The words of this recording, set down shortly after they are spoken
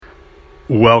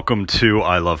Welcome to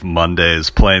I Love Mondays,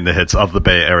 playing the hits of the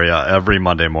Bay Area every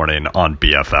Monday morning on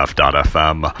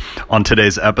BFF.FM. On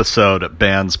today's episode,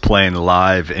 bands playing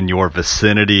live in your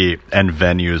vicinity and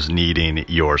venues needing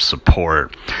your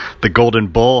support. The Golden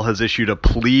Bull has issued a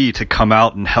plea to come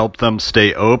out and help them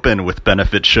stay open with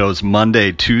benefit shows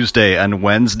Monday, Tuesday, and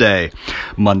Wednesday.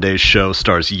 Monday's show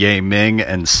stars Ye Ming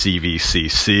and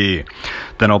CVCC.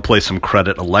 Then I'll play some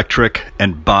Credit Electric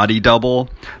and Body Double.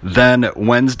 Then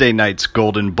Wednesday night's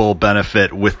Golden Bull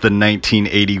benefit with the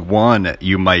 1981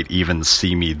 You Might Even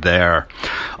See Me There.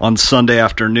 On Sunday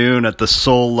afternoon at the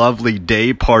Soul Lovely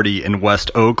Day Party in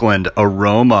West Oakland,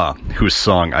 Aroma, whose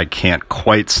song I Can't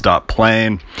Quite Stop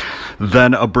Playing.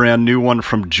 Then a brand new one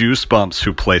from Juice Bumps,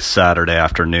 who plays Saturday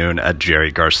afternoon at Jerry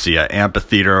Garcia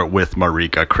Amphitheater with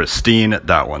Marika Christine.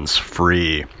 That one's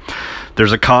free.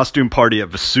 There's a costume party at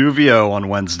Vesuvio on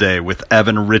Wednesday with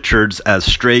Evan Richards as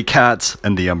Stray Cats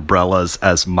and the Umbrellas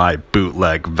as My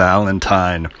Bootleg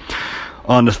Valentine.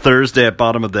 On Thursday at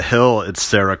Bottom of the Hill, it's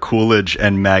Sarah Coolidge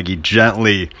and Maggie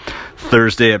Gently.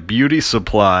 Thursday at Beauty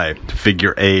Supply,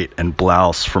 Figure 8 and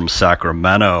Blouse from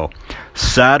Sacramento.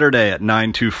 Saturday at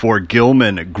 924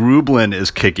 Gilman, Grublin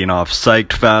is kicking off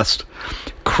Psyched Fest.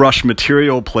 Crush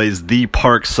Material plays The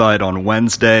Parkside on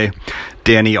Wednesday.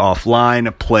 Danny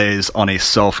Offline plays on a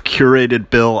self-curated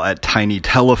bill at Tiny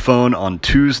Telephone on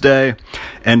Tuesday.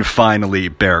 And finally,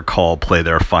 Bear Call play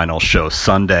their final show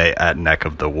Sunday at Neck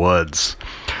of the Woods.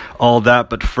 All that,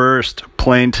 but first,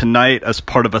 playing tonight as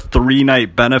part of a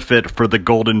 3-night benefit for the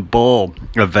Golden Bull,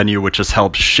 a venue which has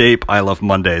helped shape I Love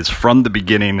Mondays from the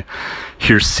beginning.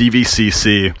 Here's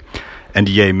CVCC and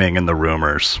Ye Ming and the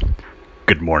Rumors.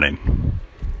 Good morning.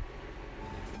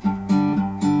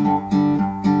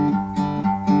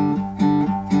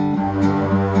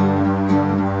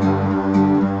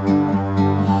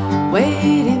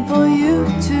 Waiting for you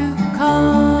to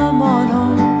come on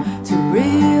home, to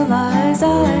realize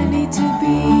I need to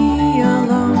be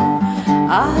alone.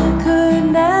 I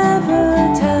could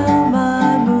never tell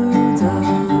my moods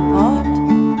apart.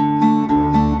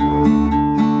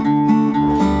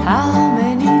 How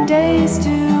many days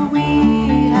do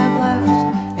we have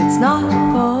left? It's not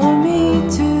for me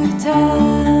to tell.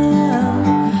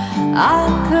 I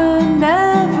could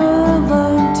never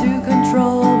learn to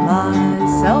control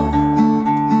myself.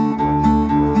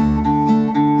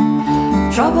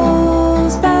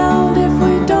 Trouble's bound if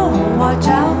we don't watch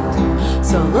out.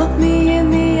 So look me in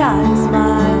the eyes,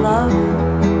 my love.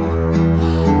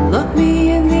 Look me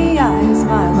in the eyes,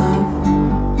 my love.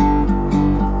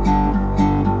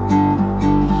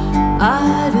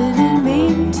 I didn't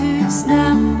mean to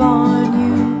snap on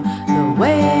you. The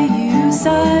way you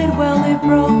sighed, well, it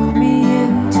broke me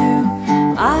in two.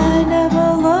 I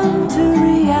never learned to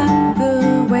react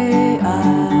the way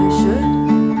I should.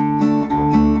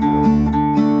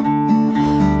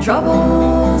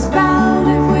 Trouble's bound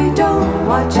if we don't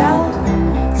watch out.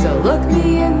 So look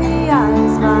me in the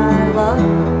eyes, my love.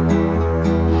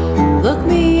 Look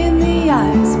me in the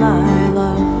eyes, my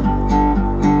love.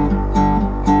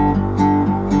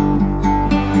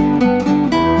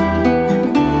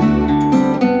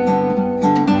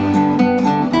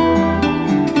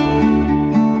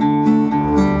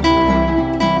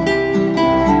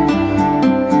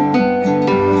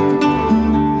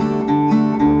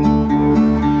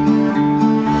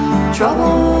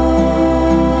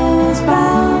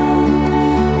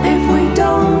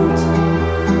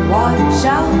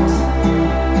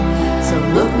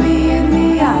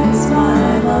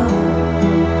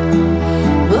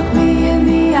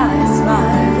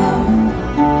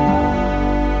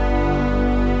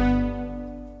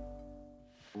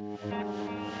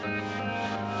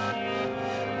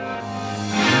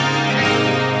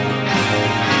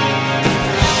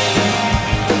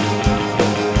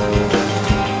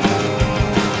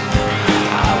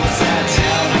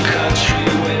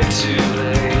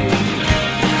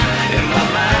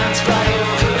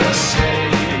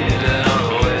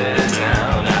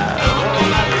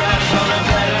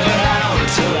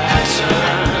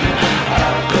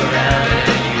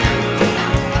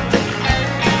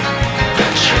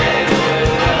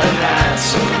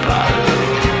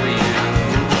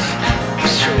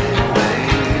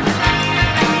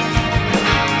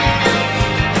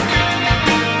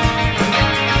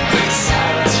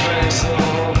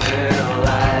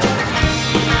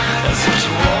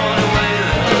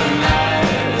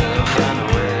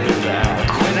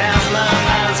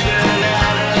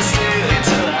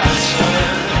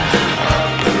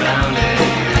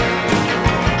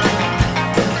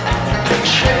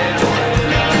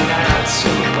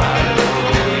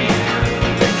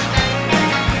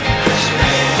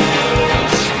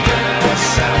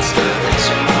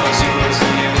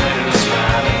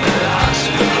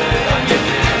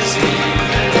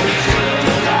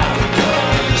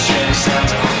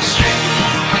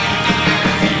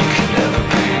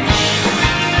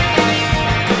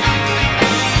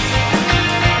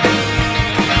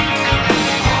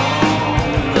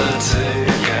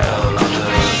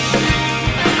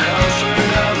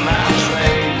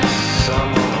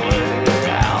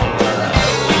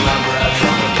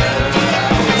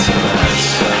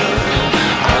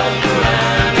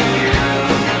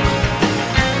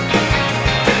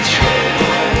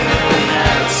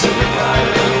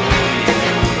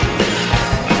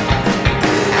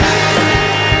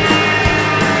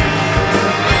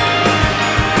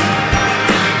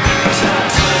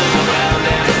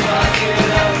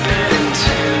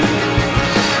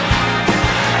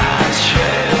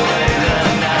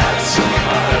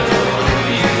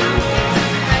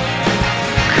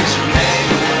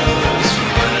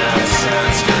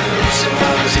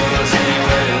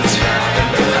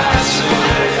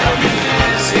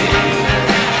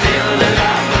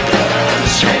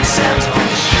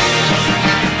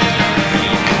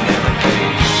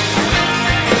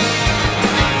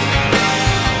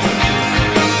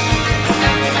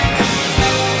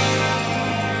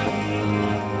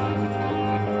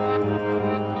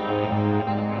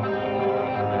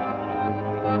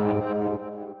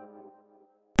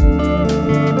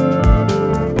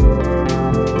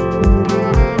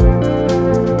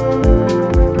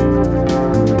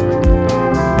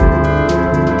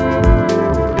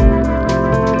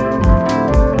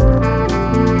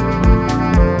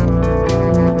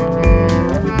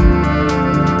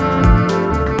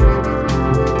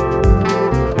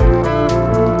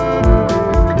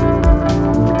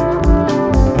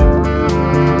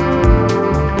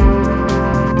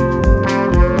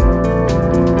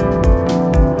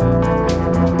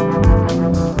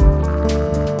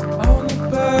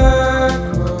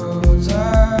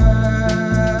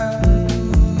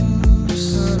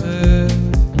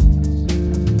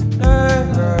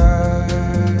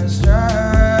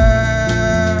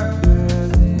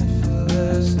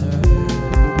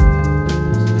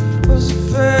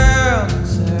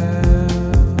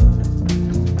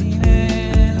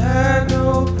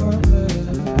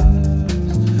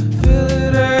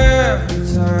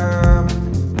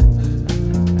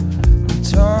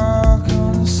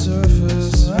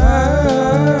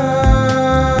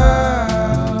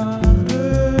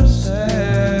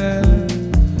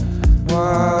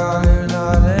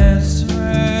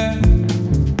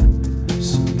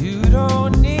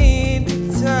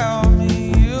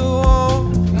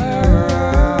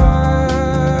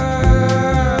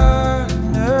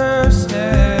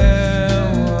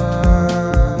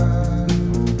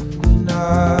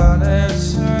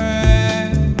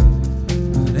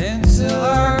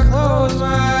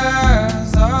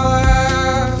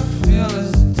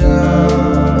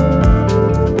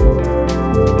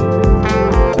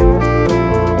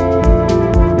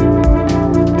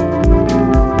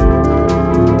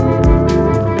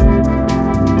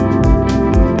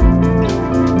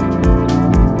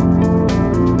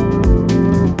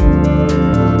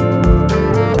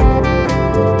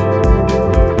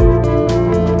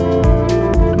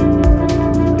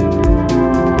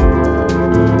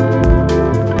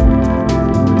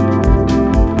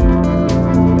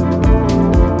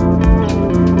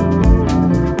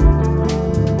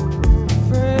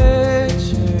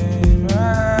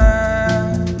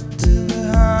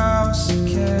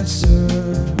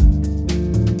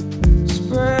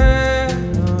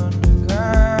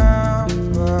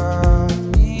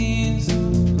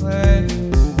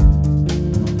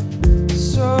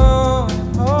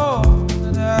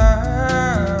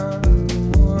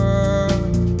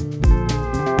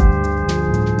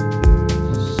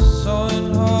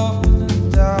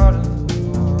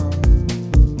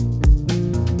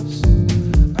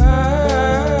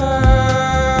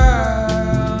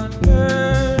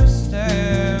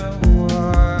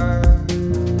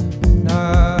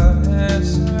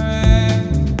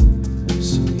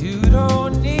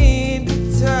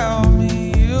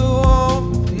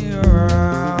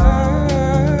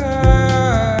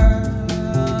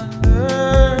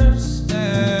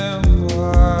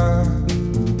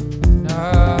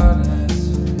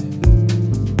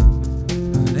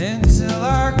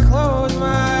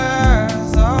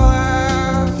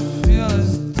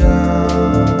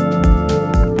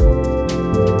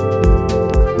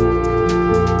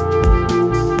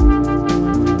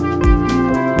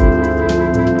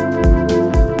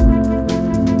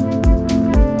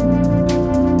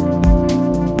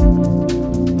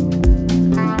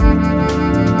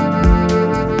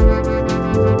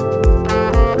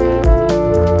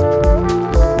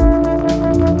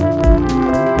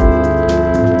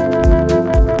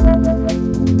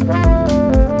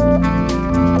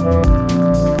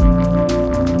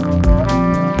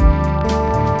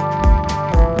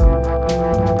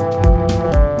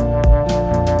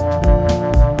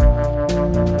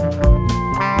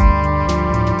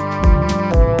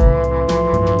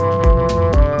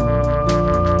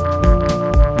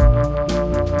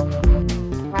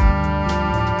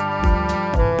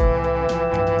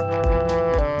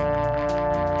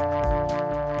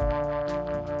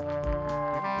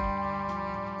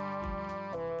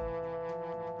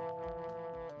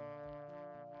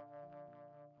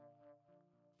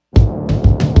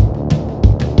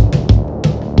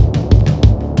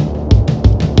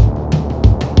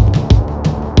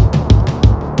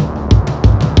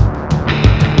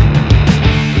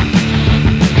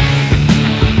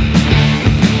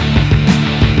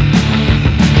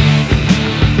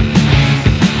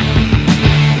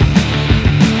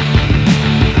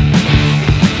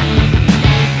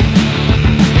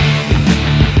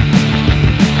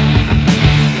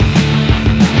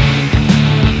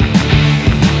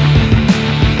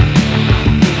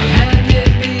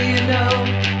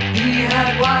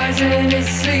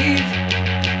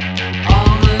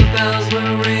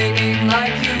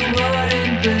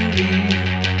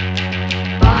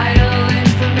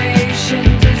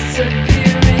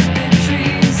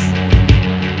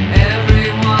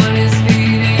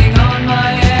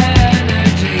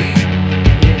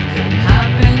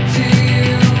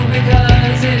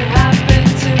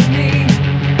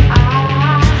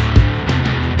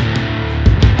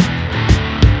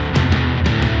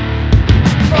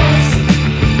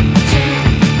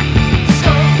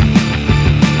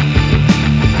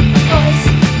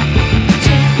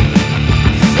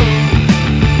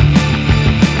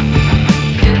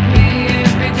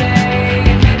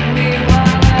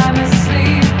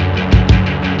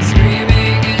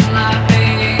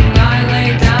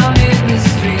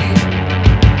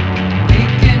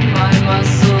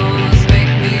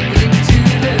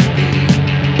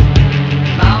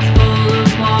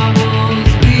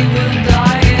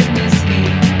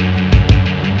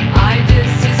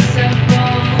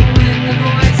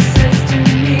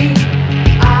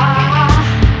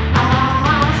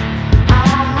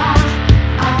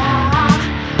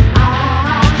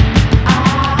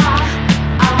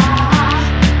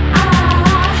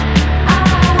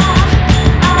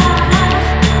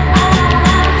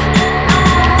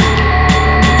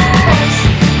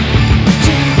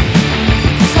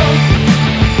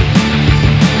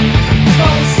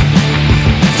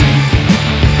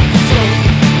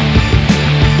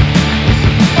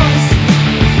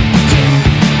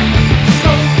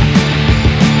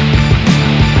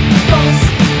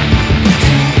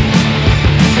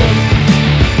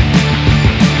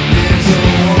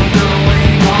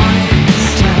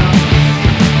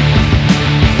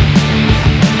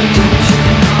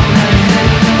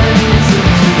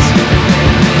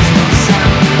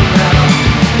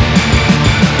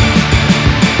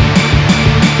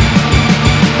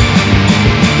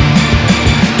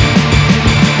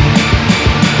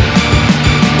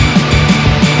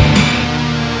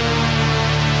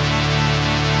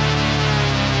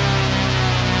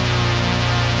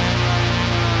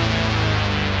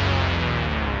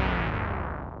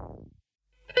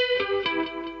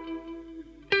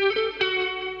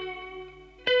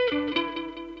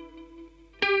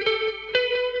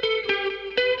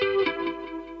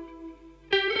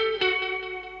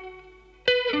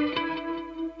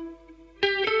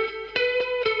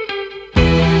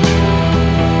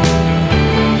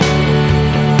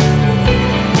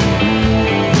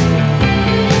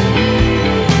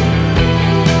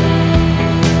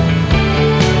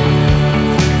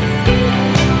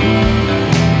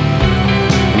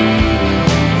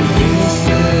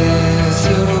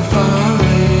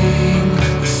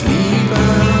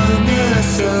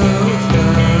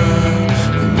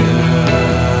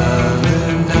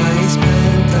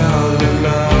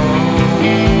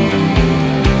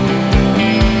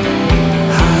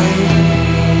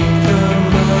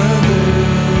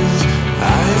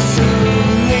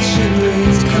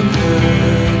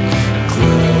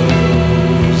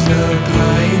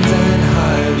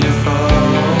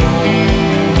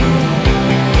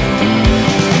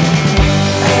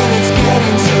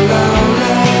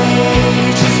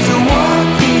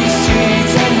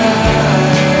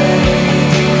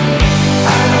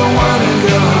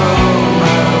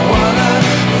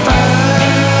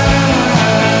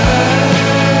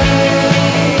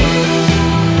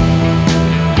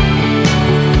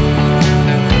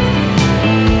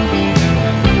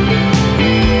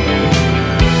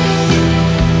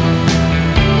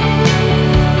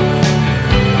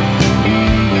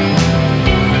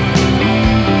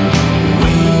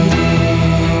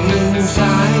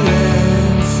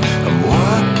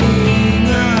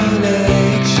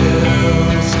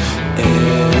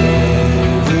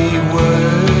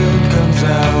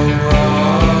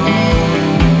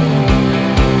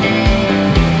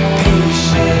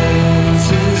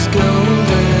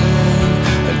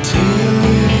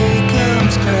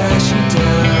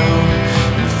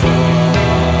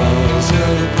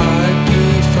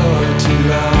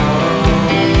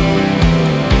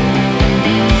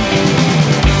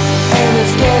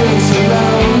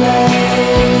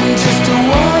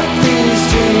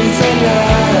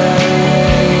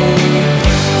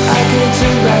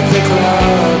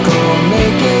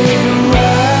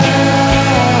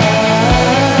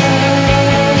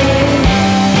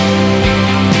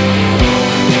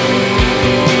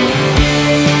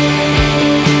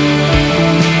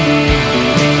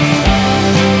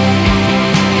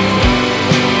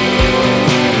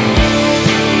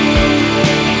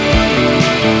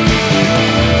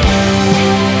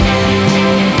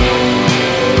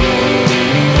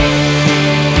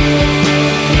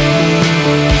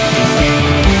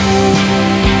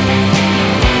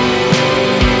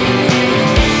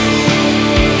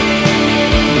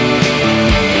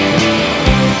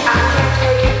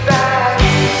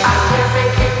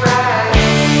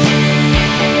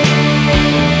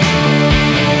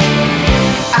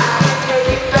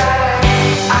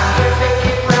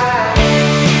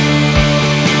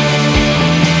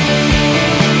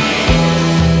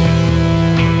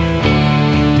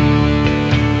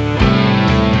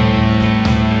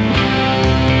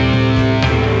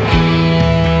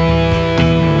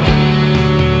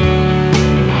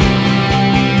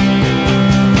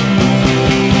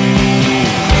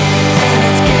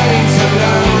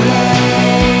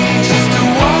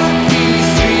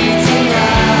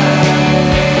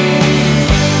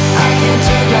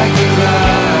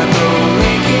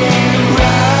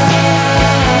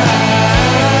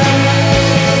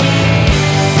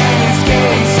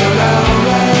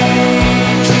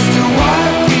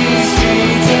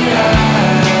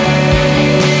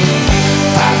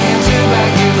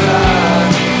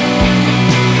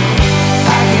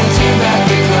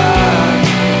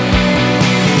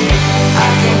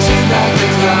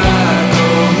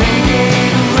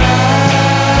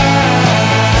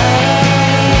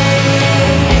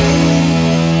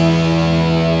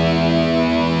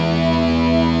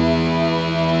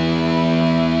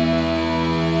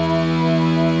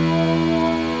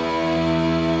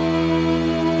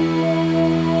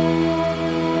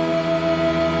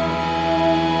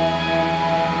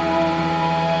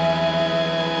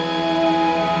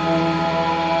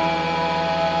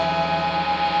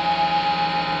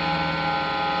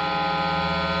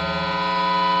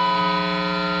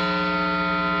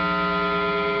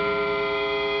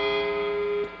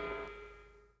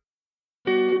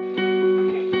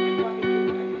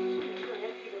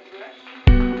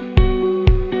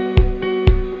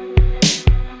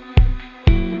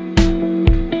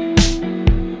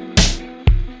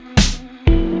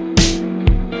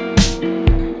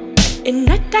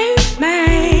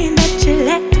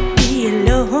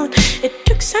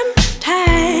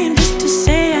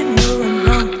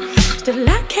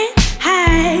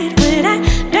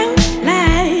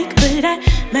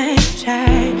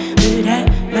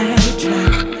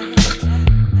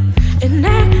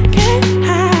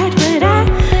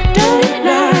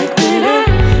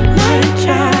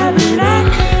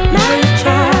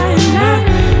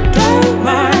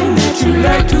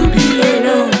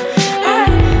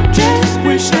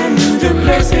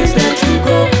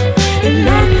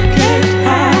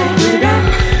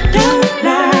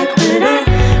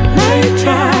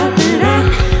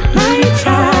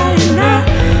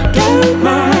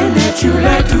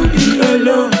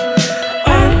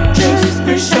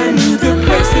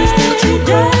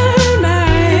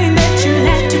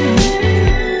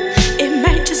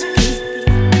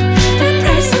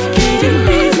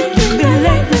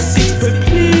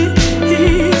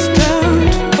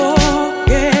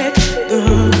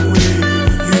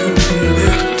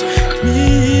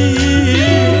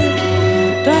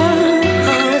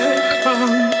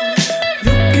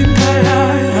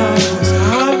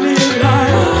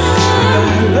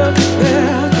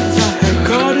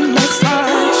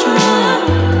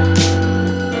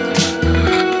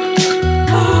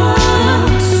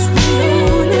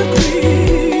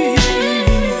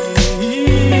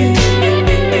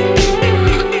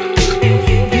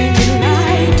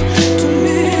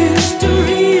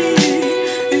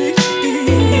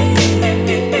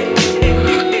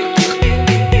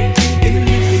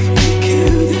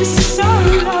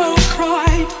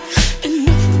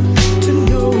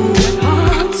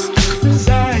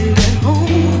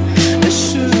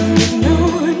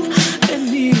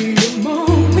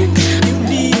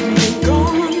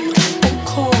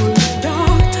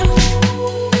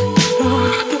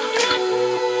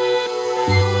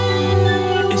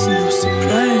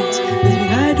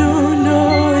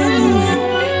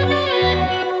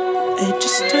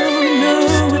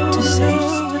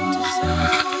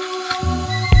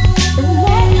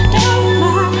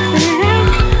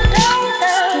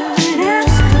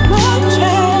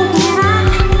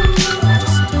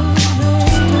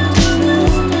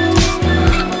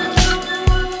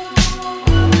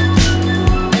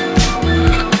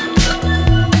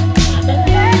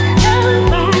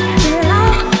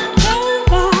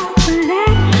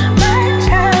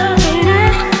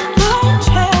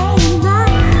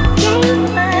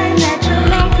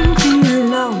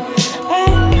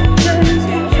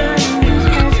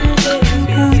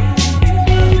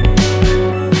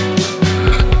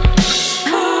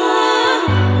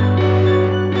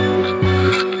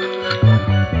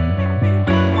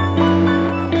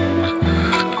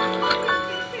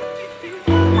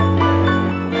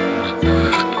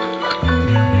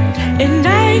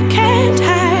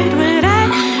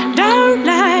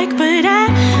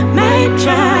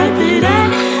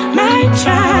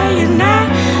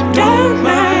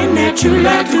 Don't you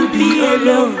like to be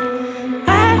alone?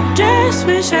 I just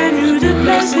wish I knew the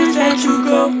places that you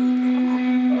go.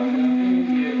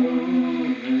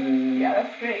 Yeah,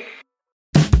 that's great.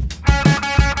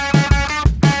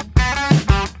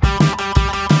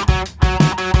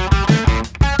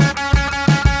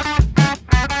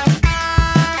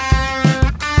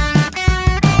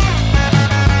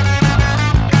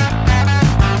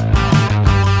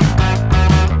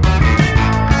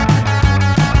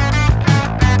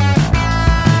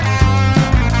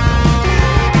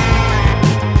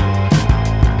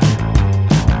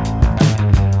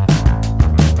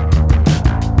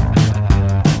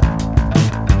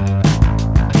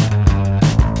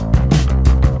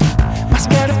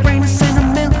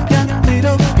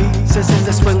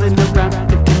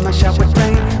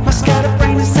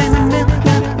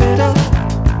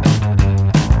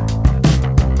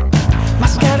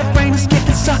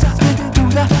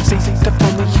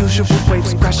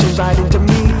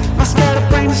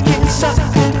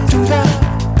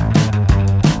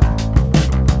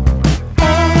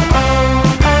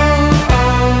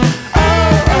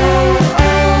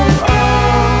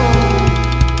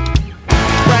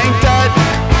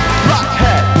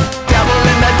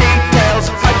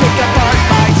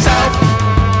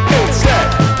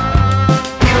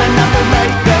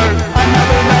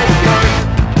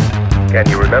 Can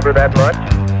you remember that much?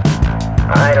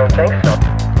 I don't think so.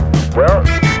 Well,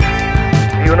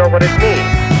 do you know what it means?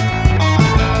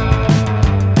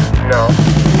 No.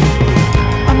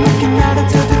 I'm looking out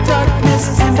into the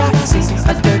darkness and I see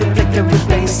a dirty flickering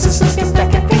face is looking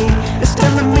back at me. It's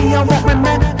telling me I won't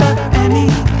remember any.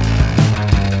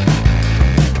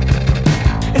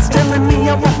 It's telling me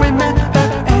I won't remember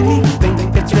anything.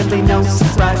 It's really no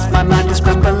surprise, my mind is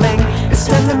crumbling. It's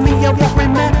telling me I won't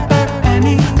remember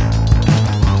any.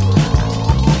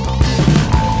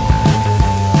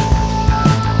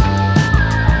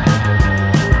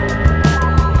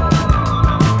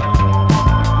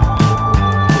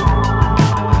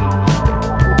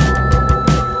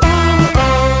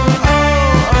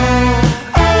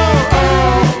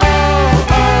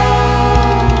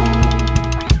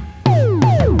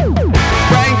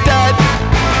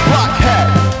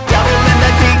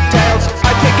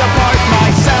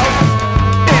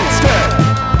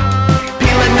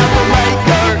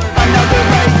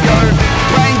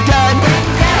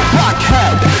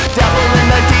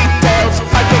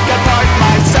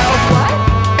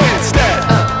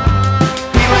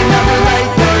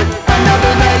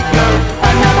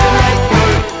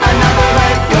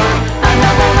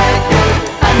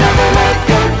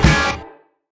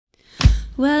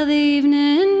 Well, the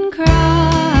evening cries,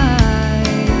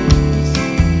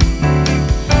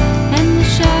 and the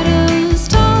shadows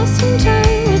toss and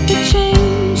turn with the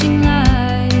changing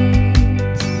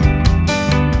lights.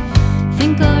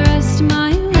 Think I'll rest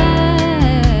my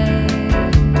legs.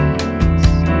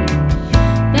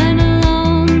 Been a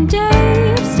long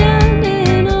day of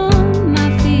standing on my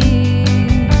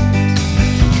feet,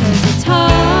 'cause it's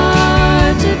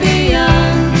hard to be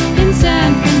young in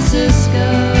San Francisco.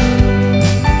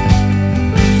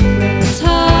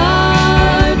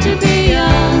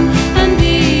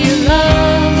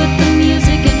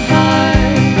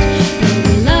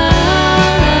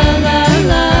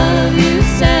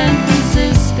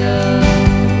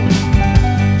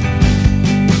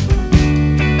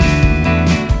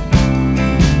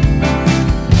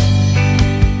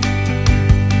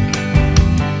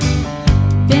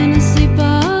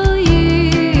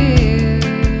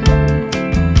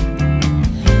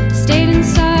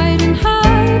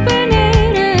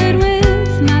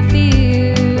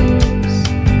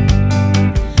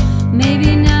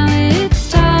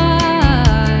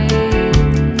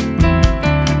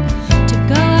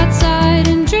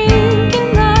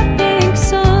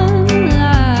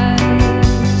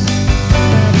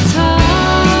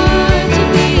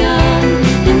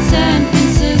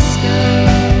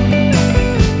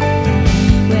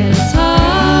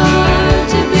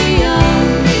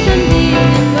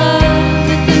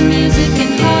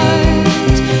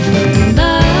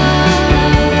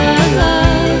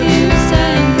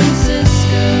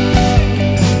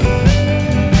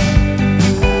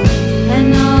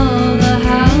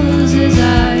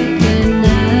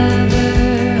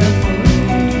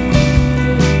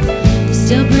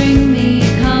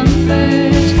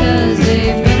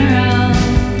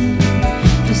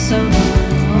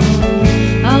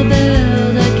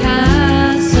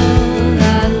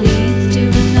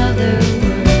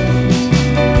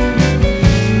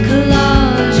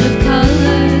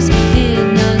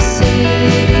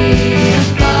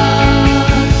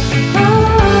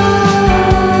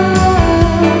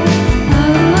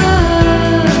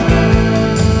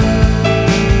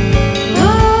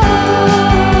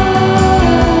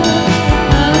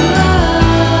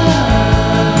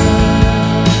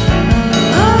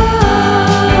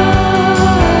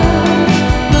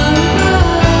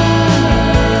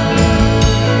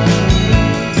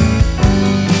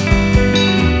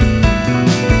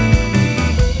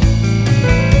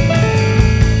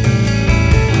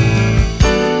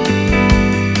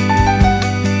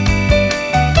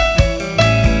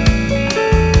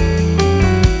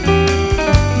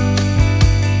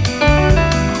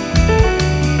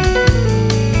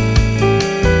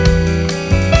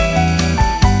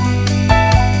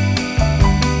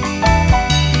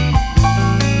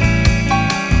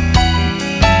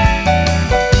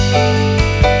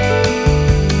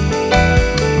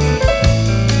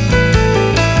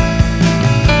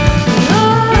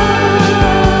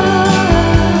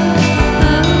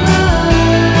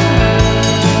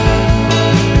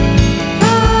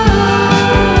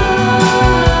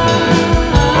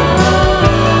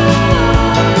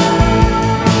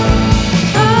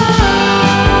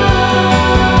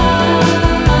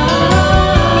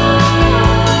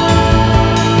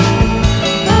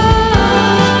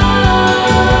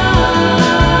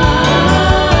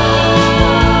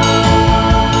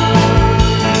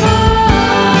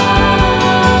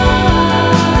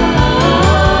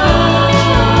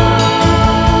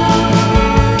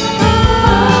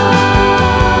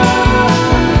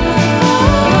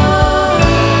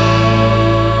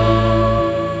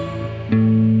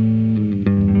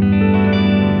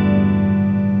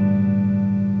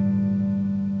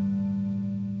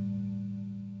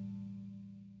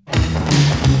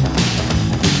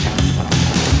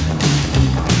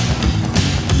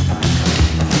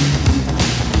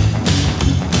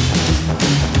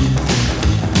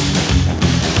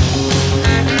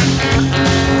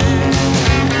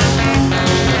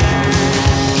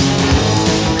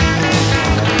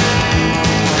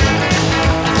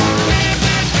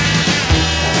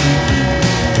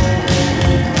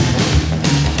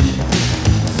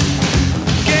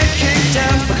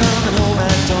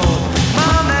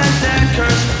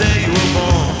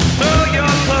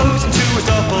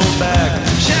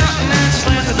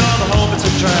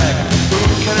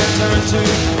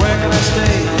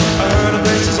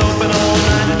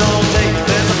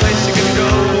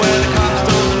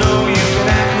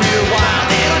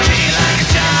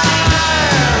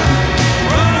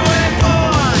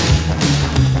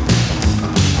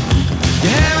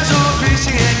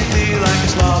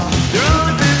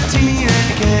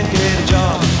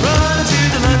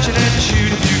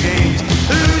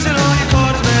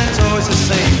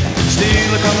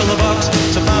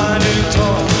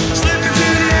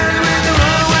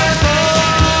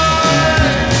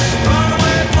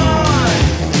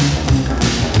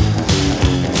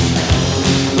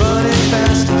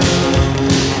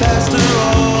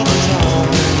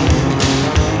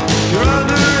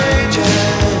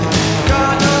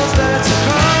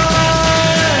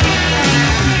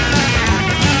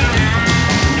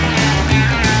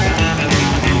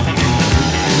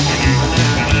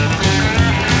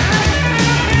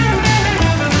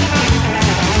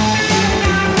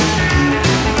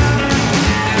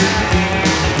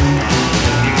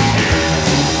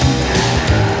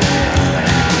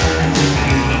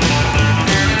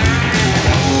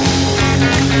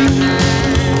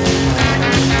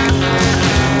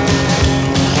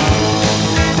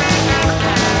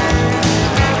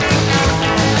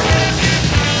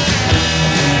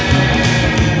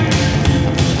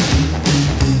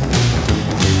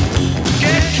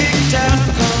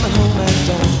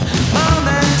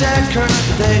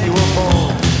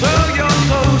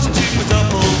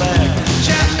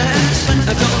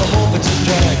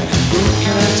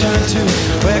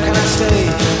 Where can I stay?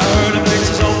 I heard the place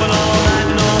is open all night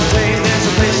and all day. There's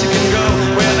a place you can go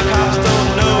where the cops don't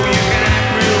know. You can act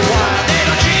real wild. They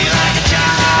don't treat you like a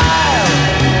child.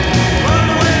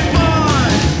 Runaway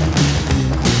boy,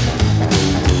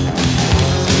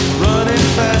 running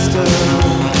faster,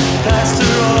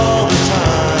 faster all the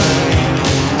time.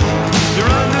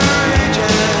 You're underage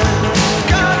and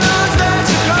God knows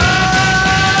that's a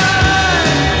crime.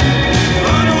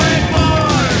 Runaway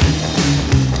boy,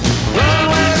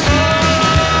 runaway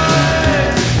boy.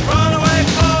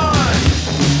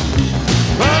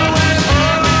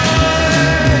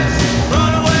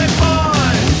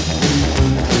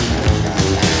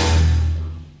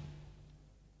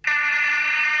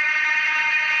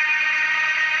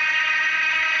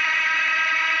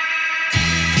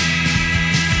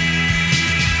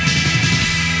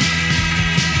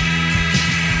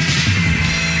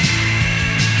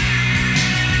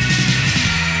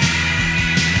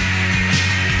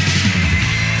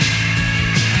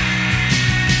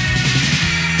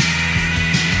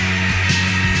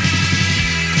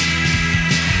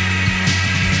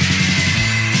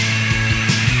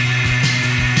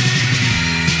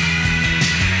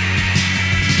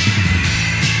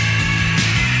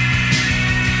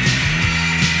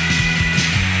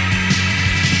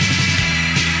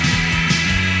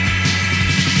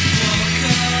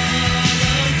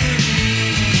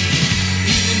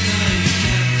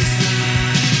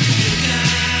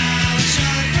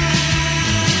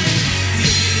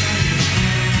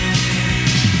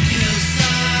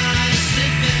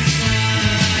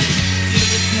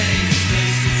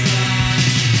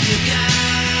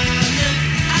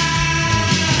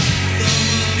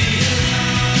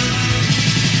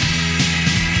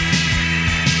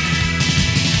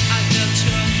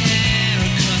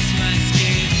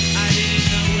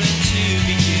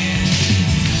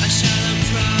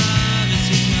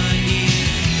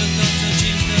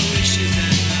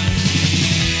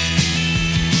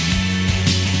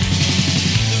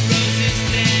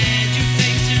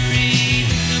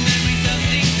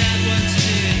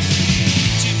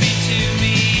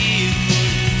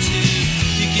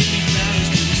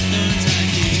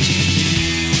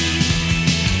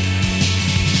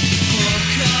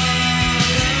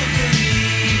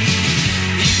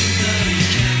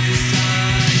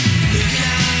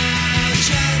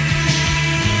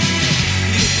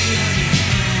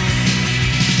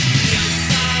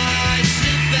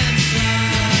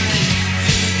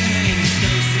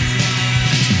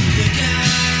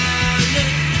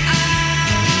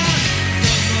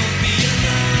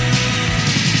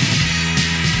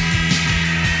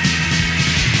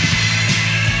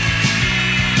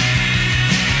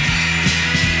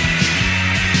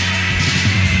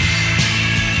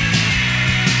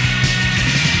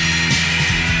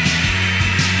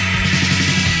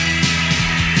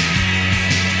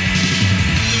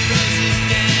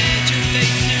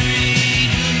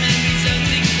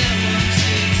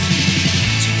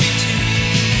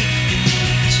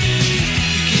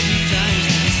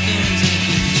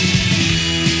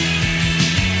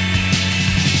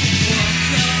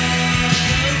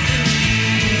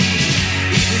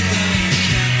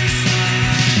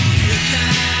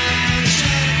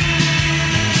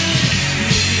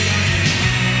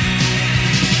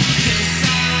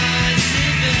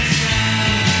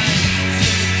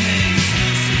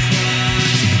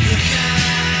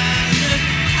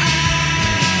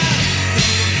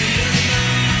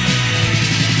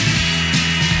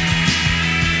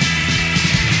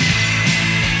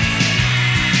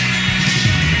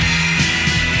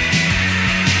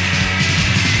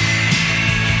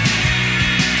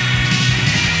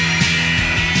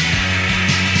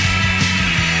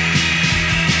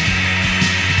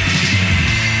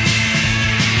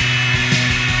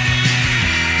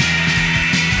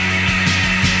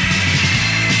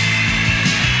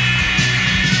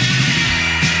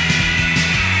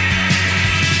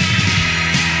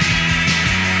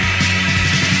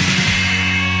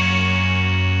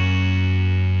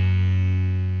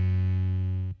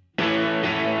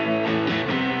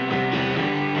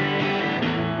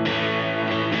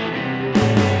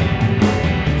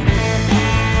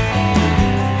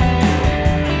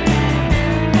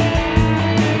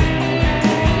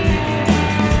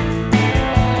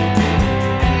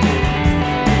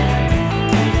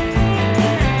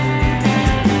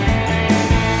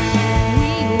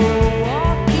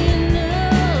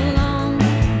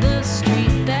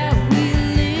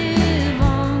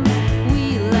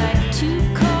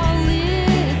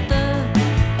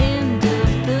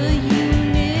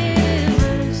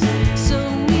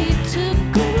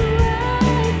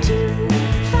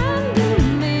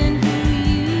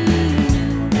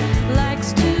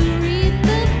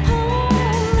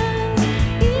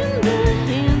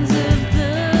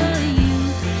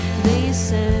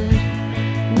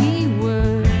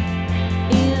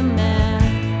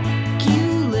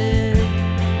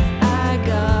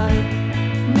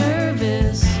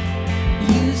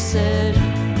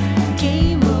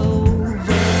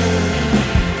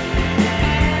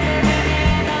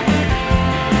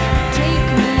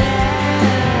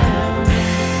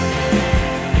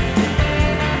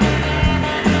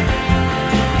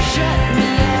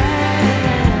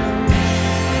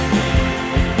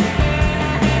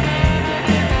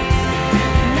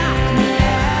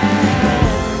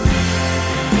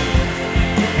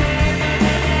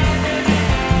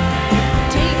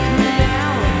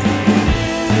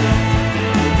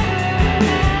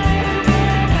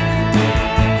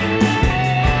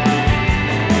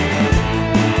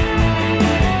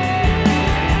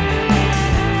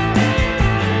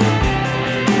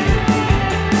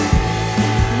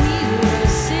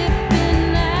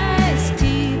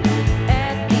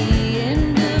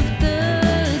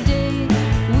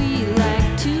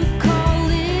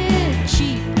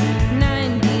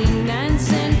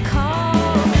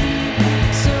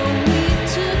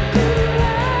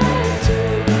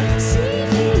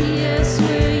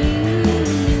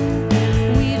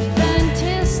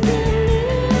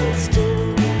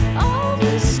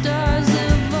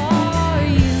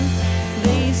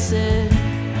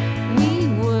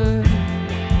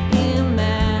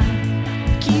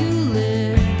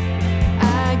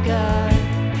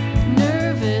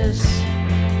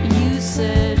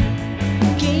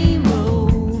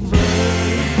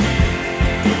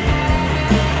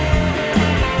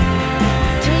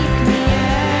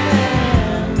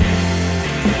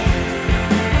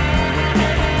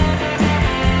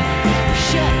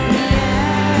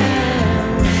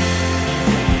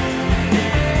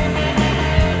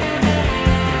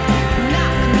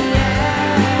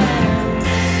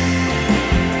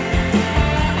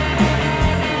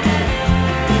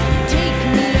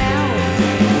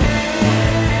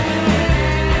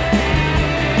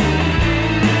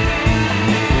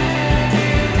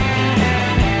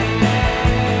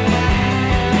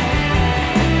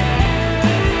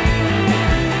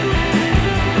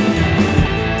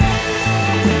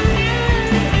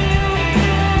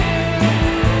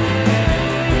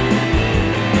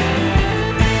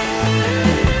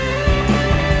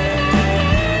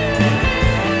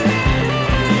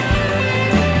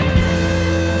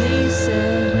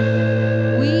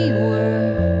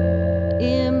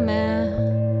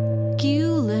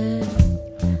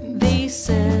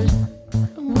 said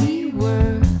we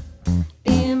were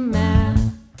immaculate.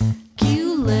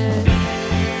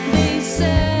 They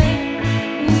said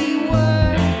we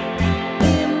were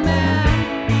immaculate.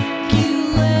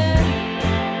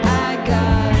 I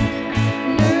got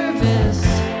nervous.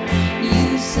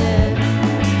 You said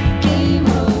game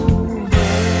over.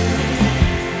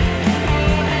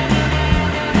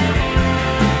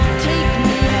 Take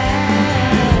me out.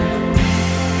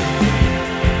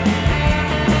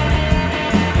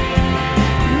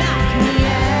 Knock me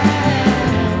out.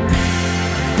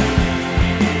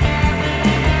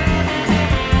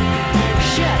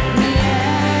 Shut me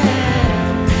out.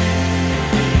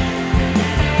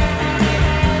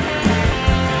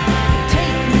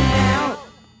 Take me out.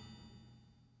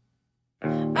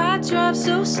 I drive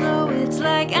so slow, it's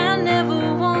like I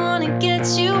never wanna get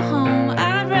you home.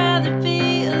 I'd rather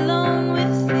be alone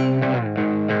with you.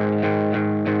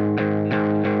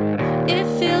 It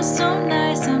feels so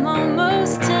nice, I'm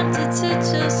almost tempted to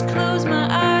just close my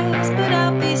eyes, but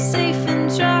I'll be safe and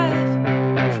drive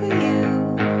for you.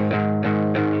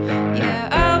 Yeah,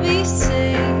 I'll be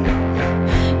safe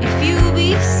if you be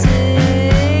safe.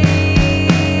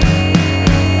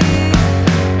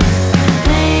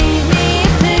 Paint me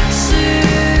a picture,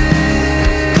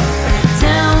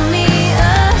 tell me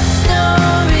a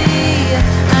story.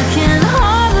 I can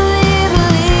hardly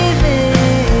believe it.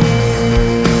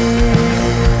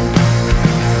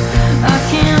 I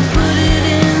can't put it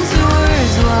into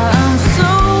words why I'm so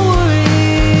worried.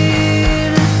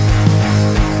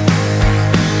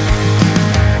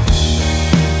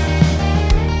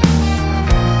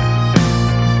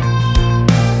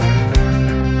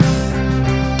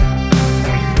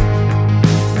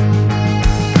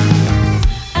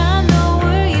 I know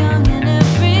we're young and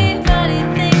everybody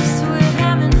thinks we're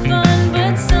having fun,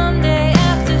 but someday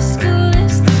after school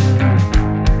is through,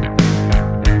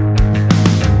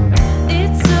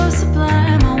 it's so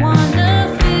sublime. I wanna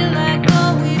feel like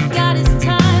all we've got is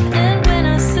time, and when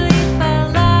I sleep I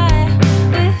lie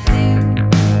with you.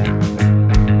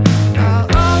 I'll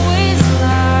always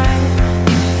lie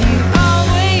if you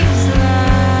always lie.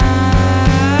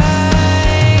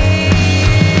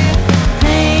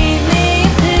 Paint me a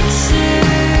picture,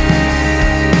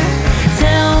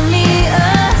 tell me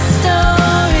a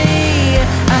story.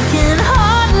 I can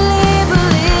hardly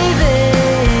believe it.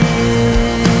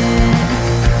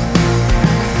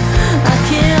 I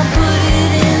can't put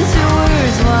it into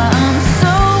words why I'm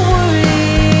so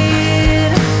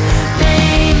worried.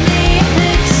 Paint me a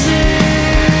picture,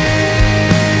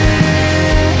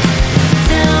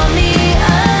 tell me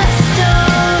a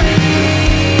story.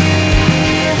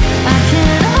 I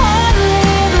can hardly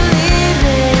believe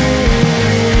it.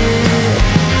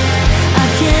 I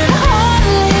can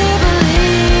hardly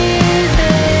believe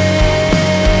it.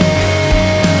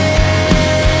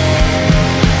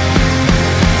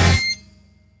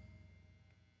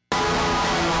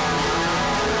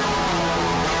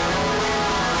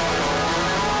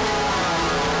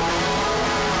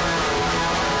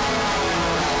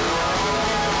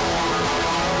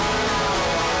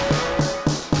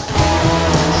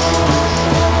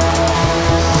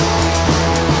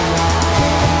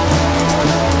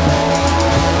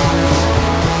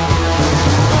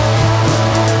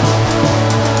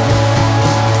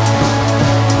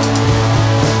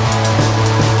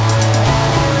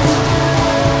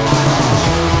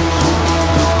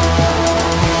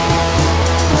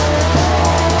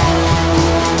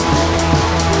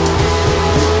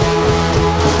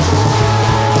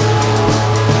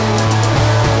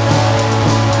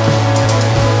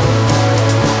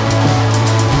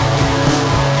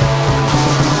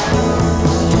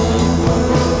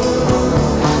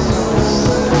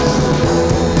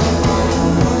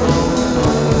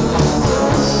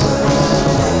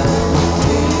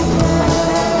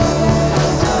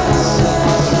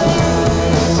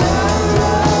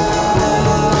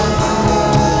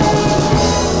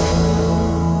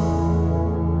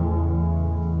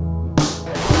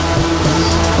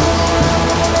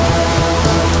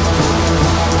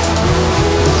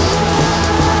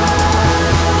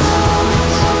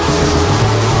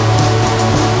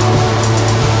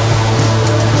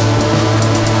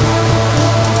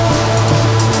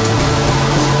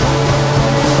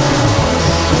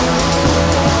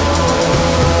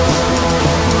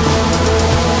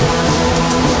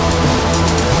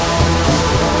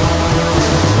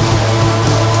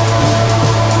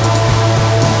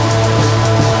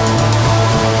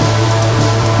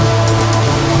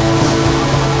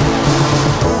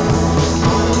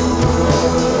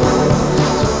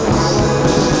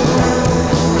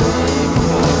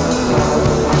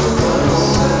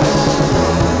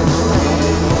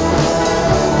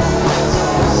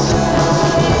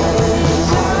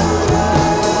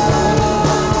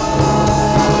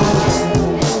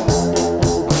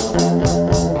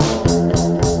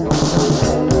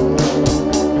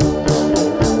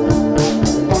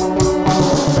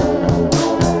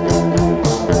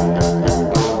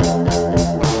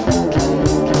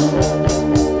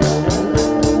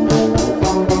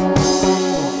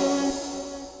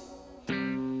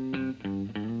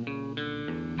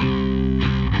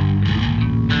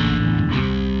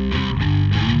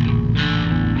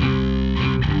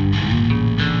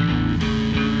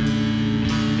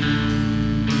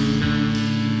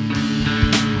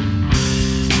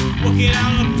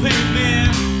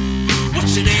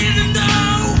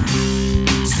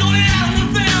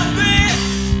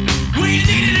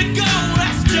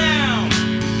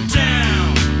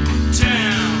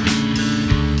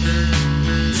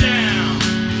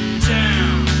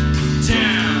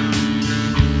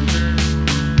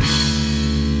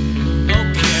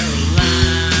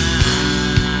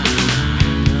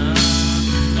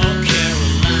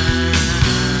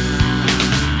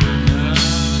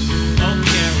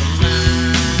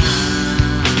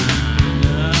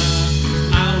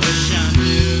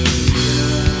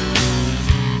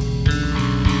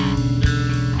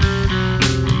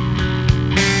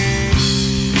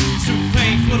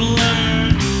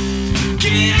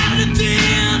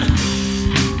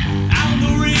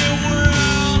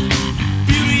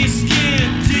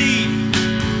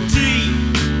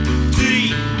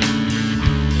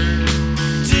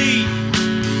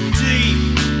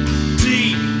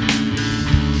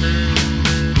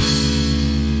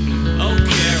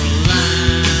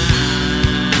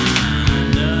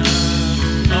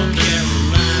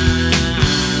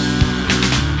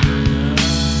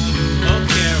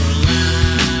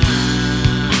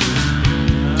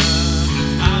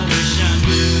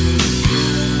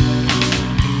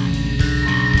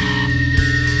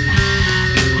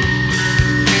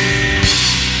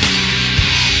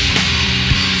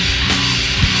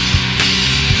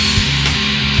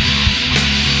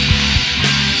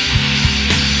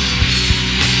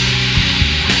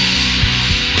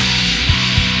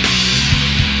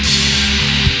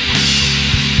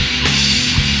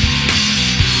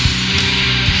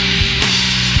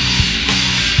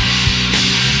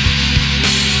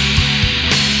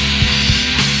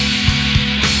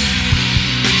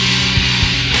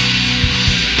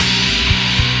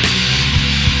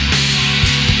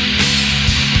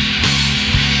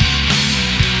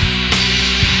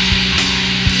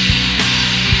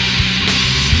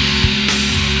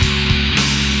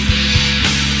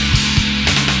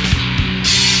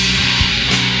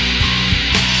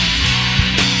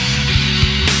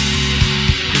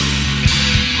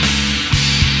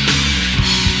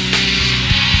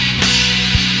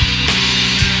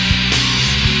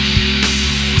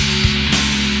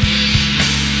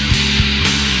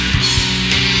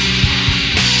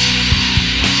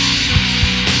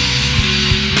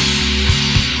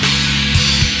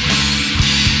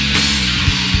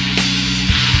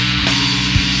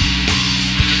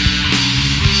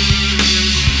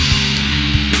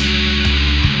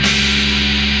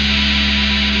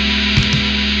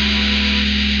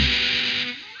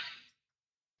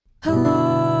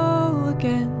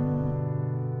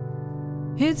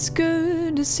 It's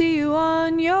good to see you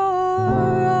on your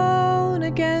own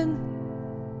again.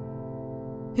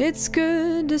 It's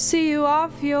good to see you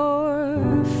off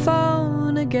your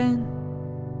phone again.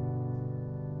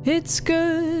 It's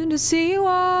good to see you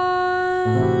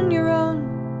on your own.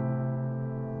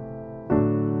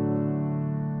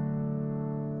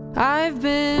 I've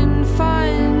been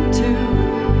fine too.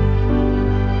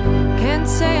 Can't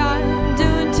say I'm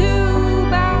doing too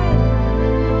bad.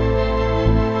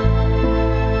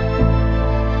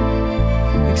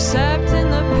 Except in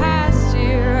the past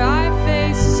year, I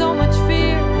faced so much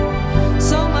fear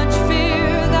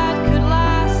that could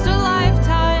last a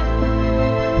lifetime.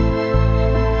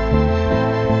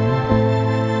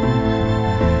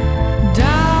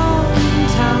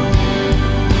 Downtown,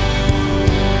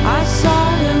 I saw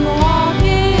him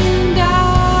walking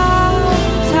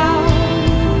downtown.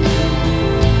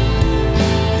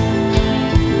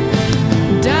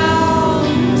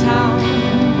 Downtown,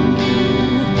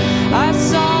 I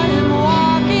saw him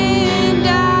walking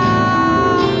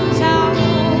downtown.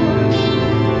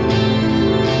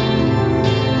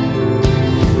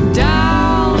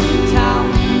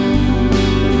 Downtown,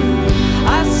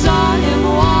 I saw him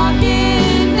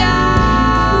walking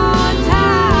downtown.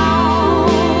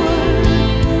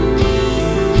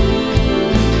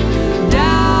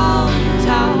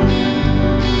 Downtown,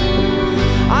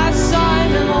 I saw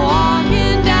him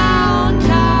walking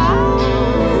downtown.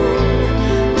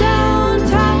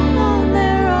 Downtown on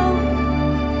their own.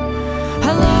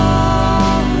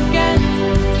 Hello again.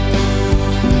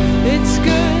 It's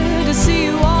good to see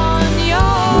you on your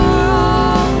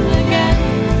own again.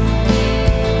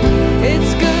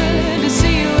 It's good to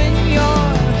see you in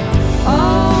your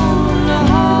own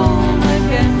home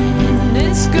again.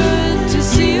 It's good to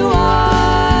see you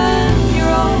on your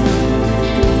own.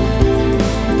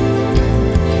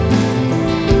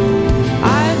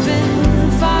 I've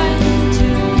been fine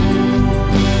too.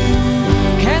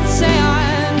 Can't say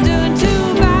I'm doing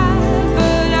too bad,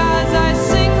 but as I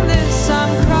sing this,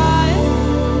 I'm crying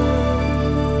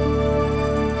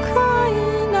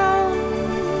out.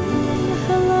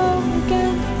 Hello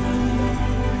again.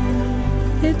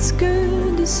 It's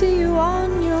good to see you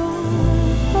on your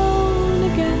own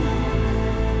again.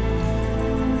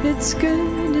 It's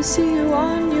good to see you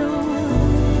on your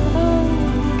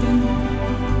own again.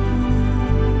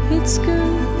 It's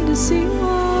good to see you on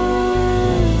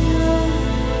your own.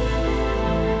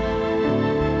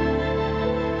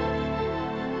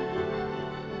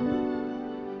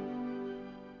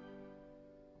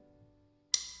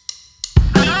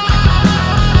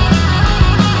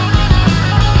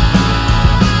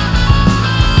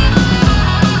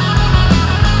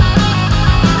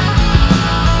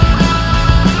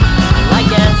 I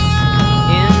guess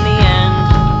in the end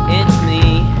it's me,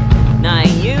 not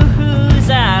you, who's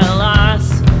at a loss.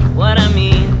 What I mean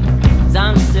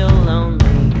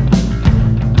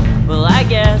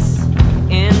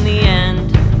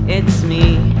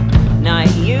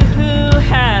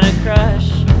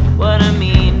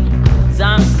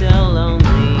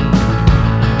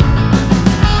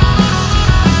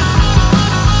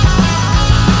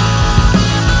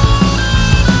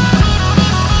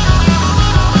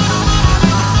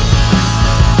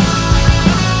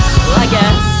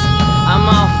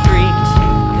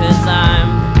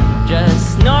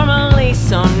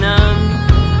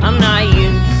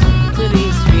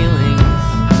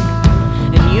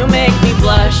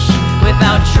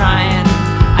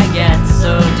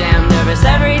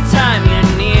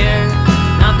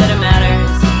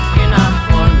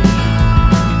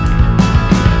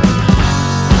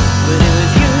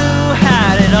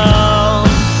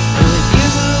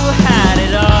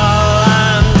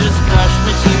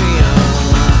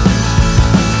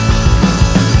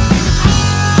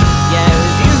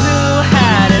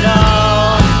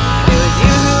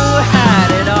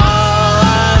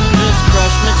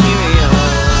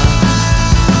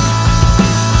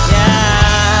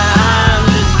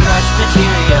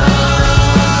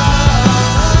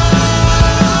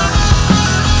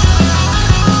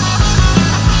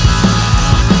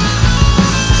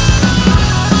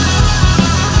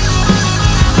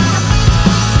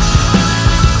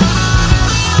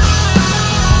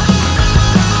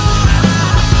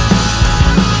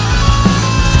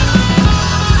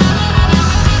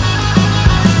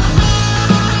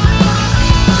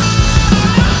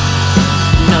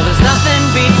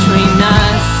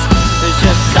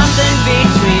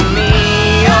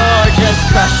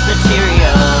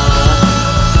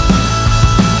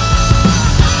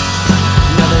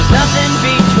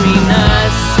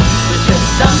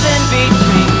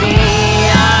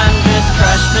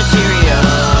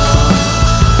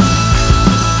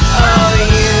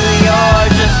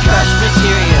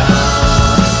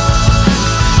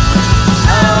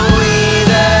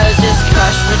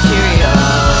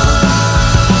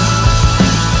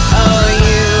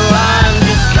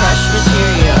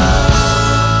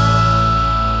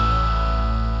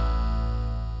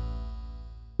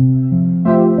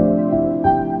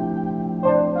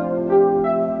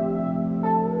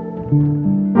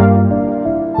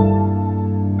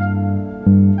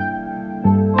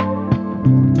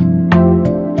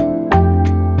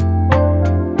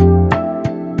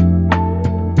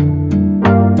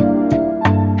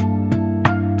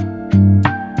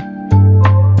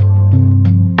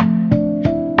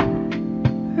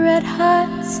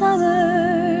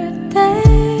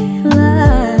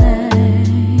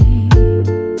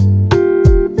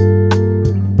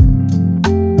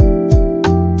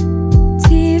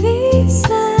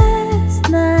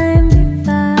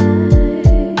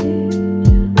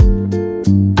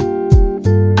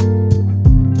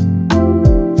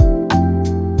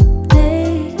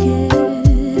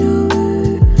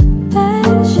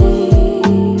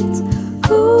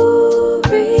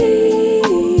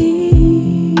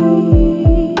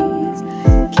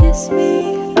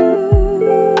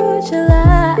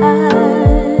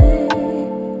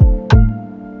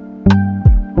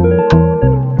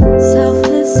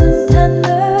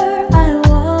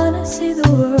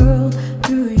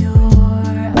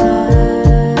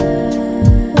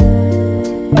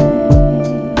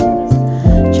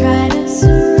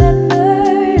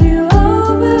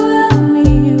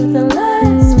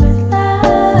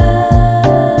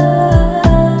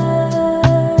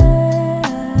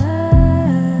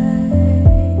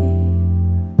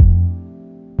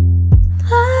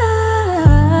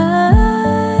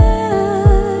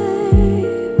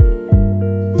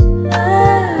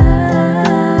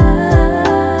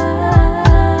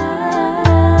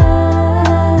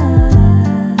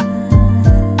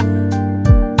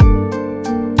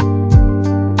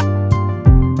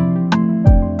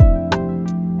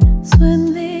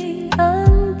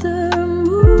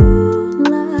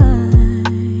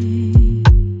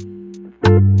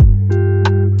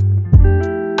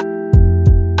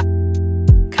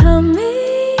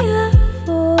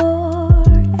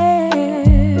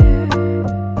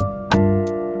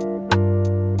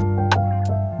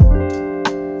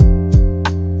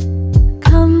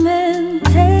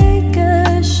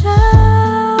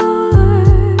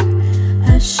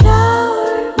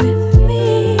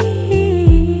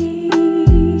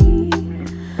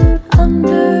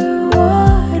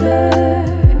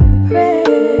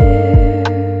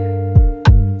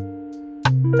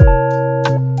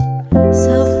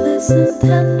and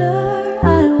tender.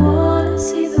 I wanna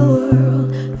see the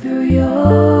world through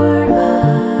your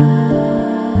eyes.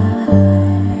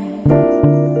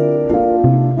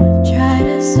 Try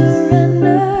to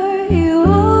surrender, you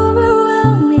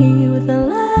overwhelm me with the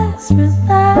last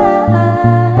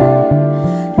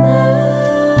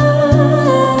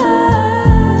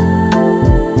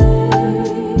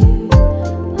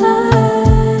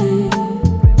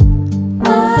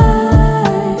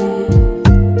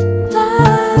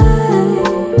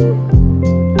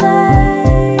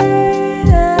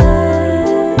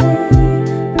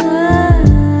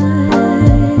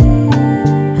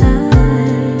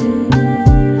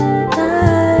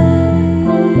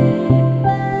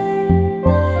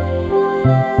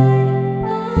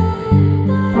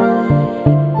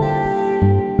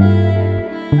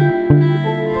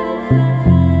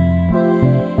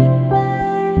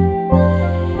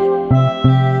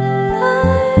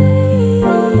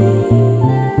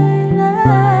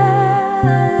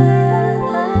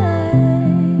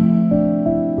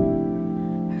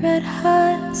red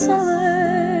hot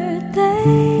summer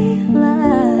daylight.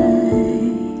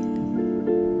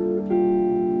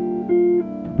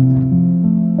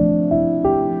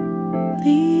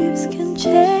 Leaves can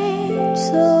change,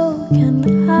 so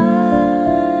can I.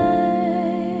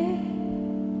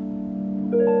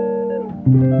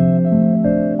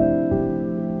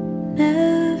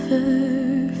 Never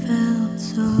felt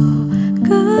so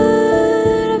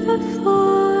good before.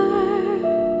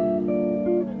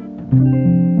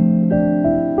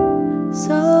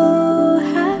 So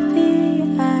happy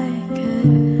I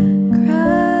could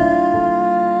cry.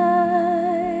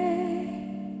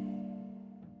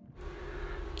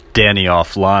 Danny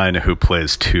Offline, who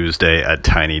plays Tuesday at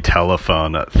Tiny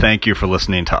Telephone. Thank you for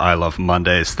listening to I Love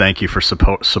Mondays. Thank you for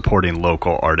supporting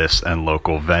local artists and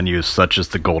local venues such as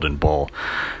the Golden Bull,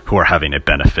 who are having a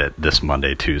benefit this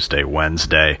Monday, Tuesday,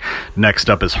 Wednesday. Next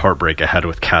up is Heartbreak Ahead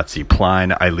with Katsy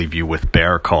Pline. I leave you with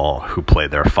Bear Call, who play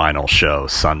their final show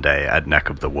Sunday at Neck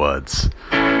of the Woods.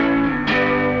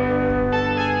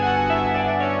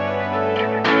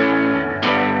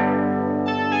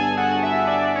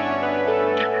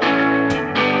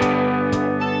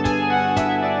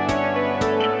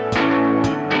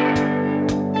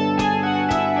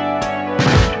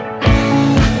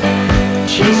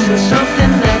 Chasing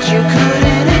something that you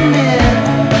couldn't admit.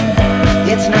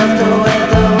 It's not the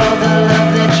weather or the love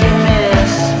that you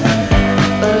miss.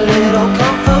 A little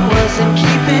comfort wasn't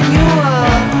keeping you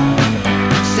up.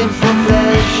 Simple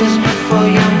pleasures before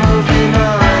you're moving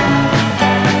on.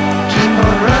 Keep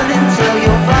on running till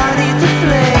your body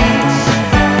deflates.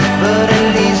 But at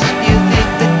least you think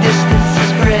the distance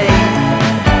is great.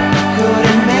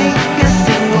 Couldn't make a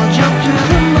single jump to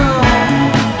the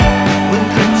moon when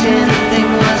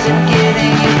pretending wasn't getting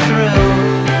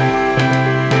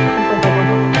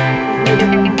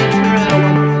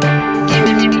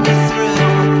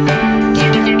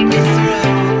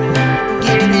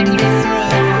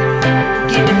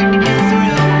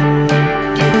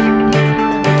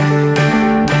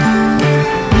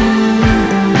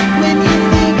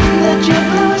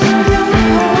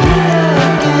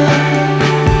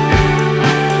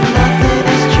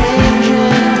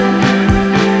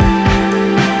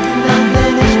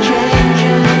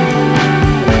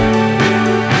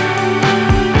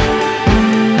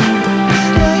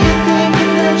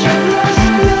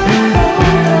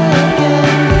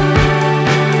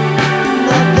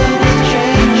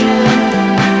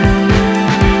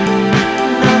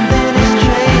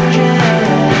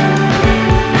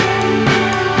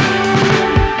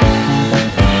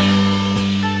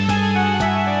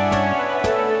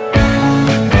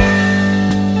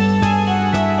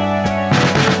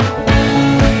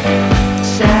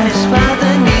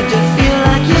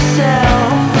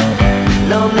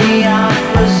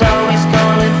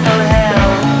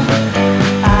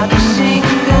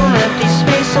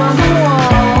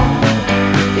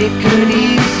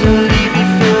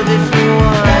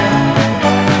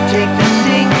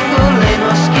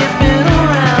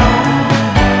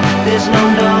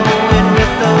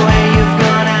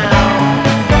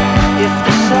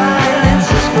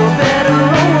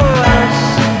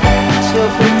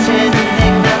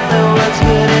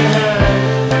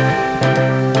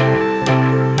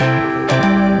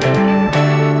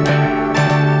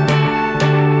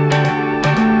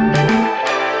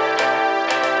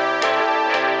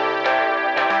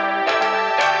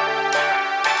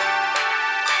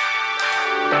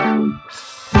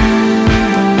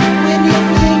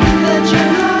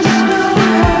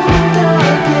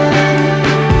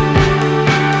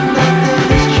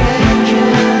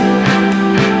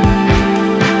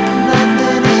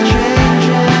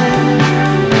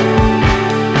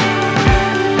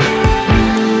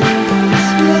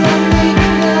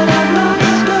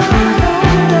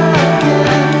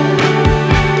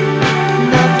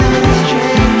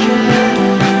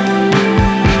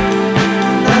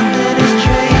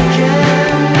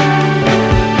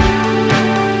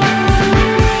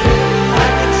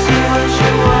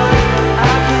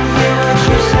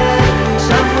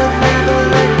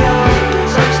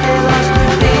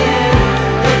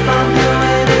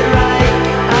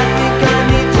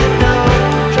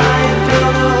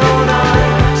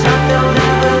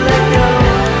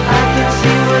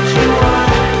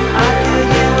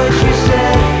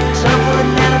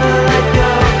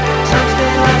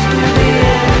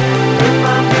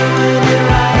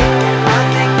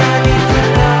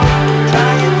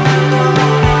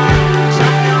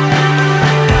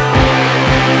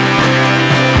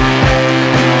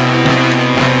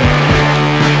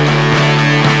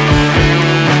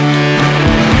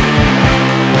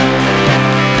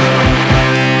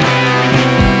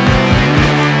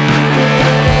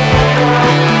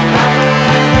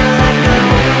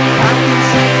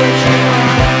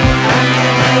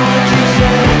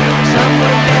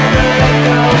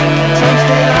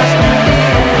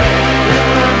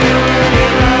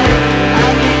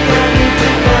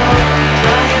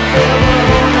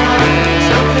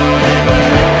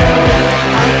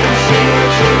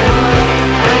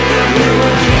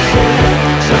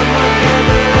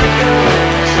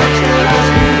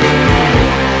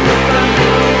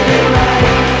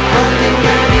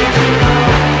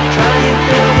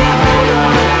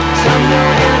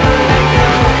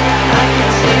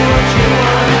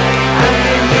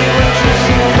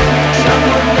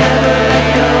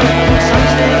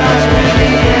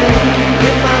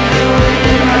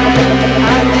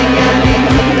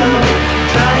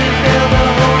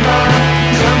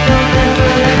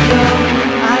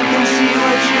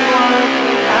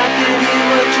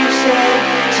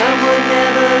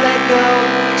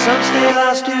go. Some stay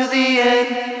lost to the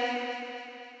end.